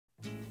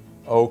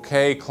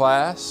Okay,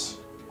 class,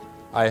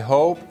 I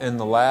hope in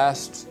the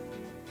last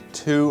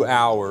 2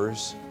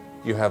 hours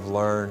you have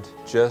learned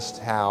just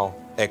how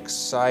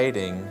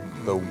exciting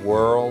the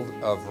world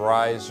of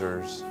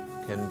risers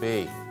can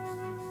be.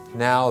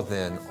 Now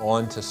then,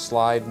 on to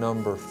slide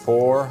number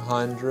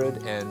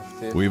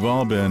 450. We've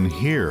all been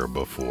here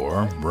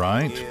before,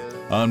 right?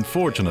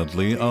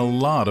 Unfortunately, a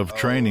lot of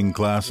training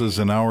classes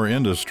in our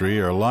industry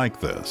are like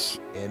this.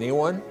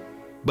 Anyone?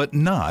 But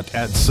not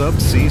at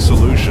SUBSEA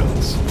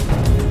Solutions.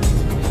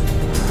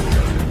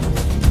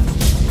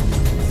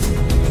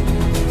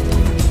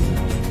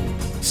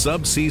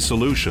 SUBSEA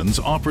Solutions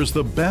offers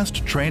the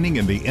best training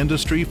in the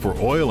industry for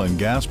oil and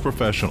gas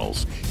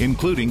professionals,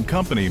 including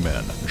company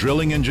men,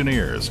 drilling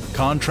engineers,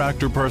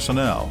 contractor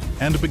personnel,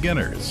 and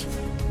beginners.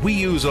 We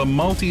use a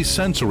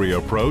multi-sensory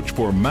approach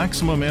for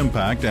maximum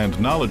impact and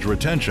knowledge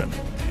retention.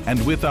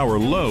 And with our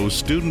low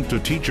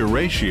student-to-teacher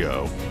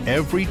ratio,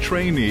 every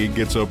trainee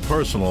gets a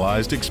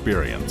personalized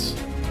experience.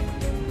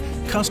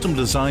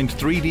 Custom-designed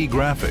 3D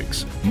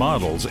graphics,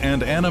 models,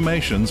 and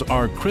animations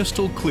are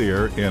crystal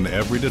clear in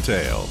every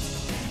detail.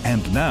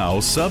 And now,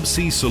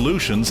 SUBSEA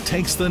Solutions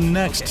takes the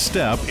next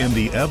step in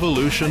the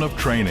evolution of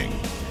training.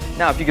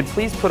 Now, if you could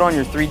please put on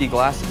your 3D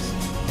glasses.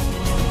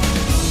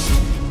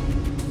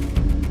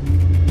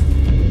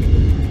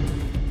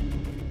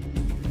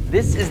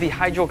 This is the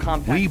Hydro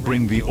Compact. We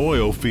bring the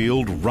oil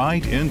field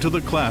right into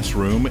the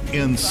classroom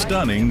in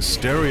stunning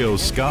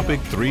stereoscopic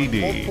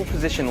 3D. Multiple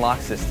position lock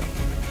system.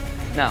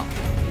 Now,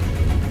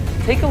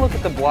 take a look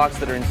at the blocks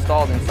that are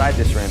installed inside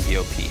this ram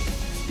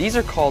BOP. These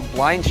are called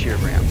blind shear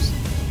rams.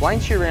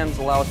 Blind shear rams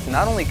allow us to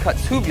not only cut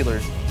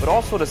tubulars, but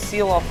also to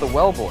seal off the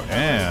wellbore.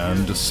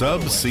 And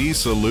SUBSEA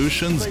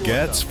Solutions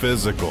gets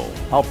physical.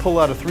 I'll pull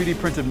out a 3D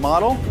printed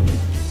model,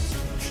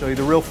 show you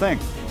the real thing.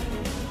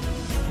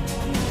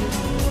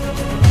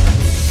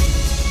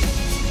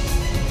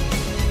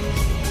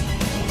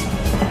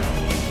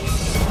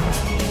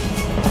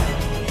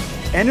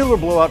 Annular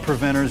blowout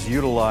preventers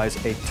utilize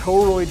a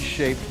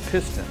toroid-shaped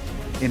piston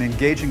in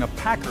engaging a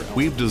packer.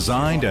 We've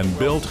designed and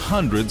built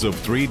hundreds of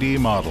 3D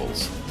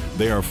models.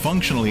 They are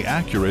functionally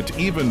accurate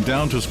even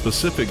down to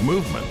specific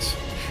movements.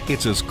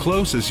 It's as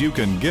close as you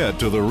can get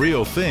to the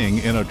real thing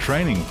in a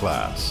training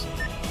class.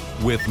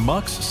 With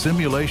MUX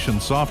simulation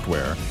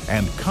software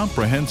and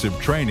comprehensive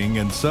training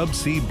in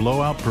subsea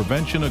blowout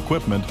prevention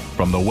equipment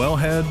from the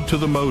wellhead to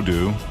the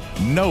MODU,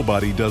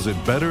 nobody does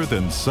it better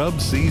than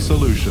SUBSEA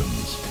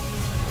Solutions.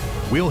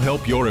 We'll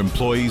help your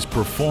employees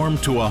perform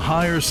to a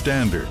higher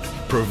standard,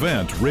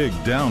 prevent rig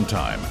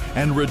downtime,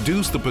 and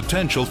reduce the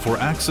potential for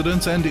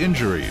accidents and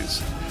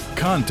injuries.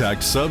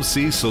 Contact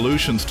SUBSEA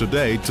Solutions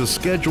today to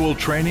schedule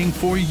training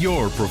for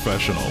your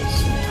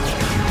professionals.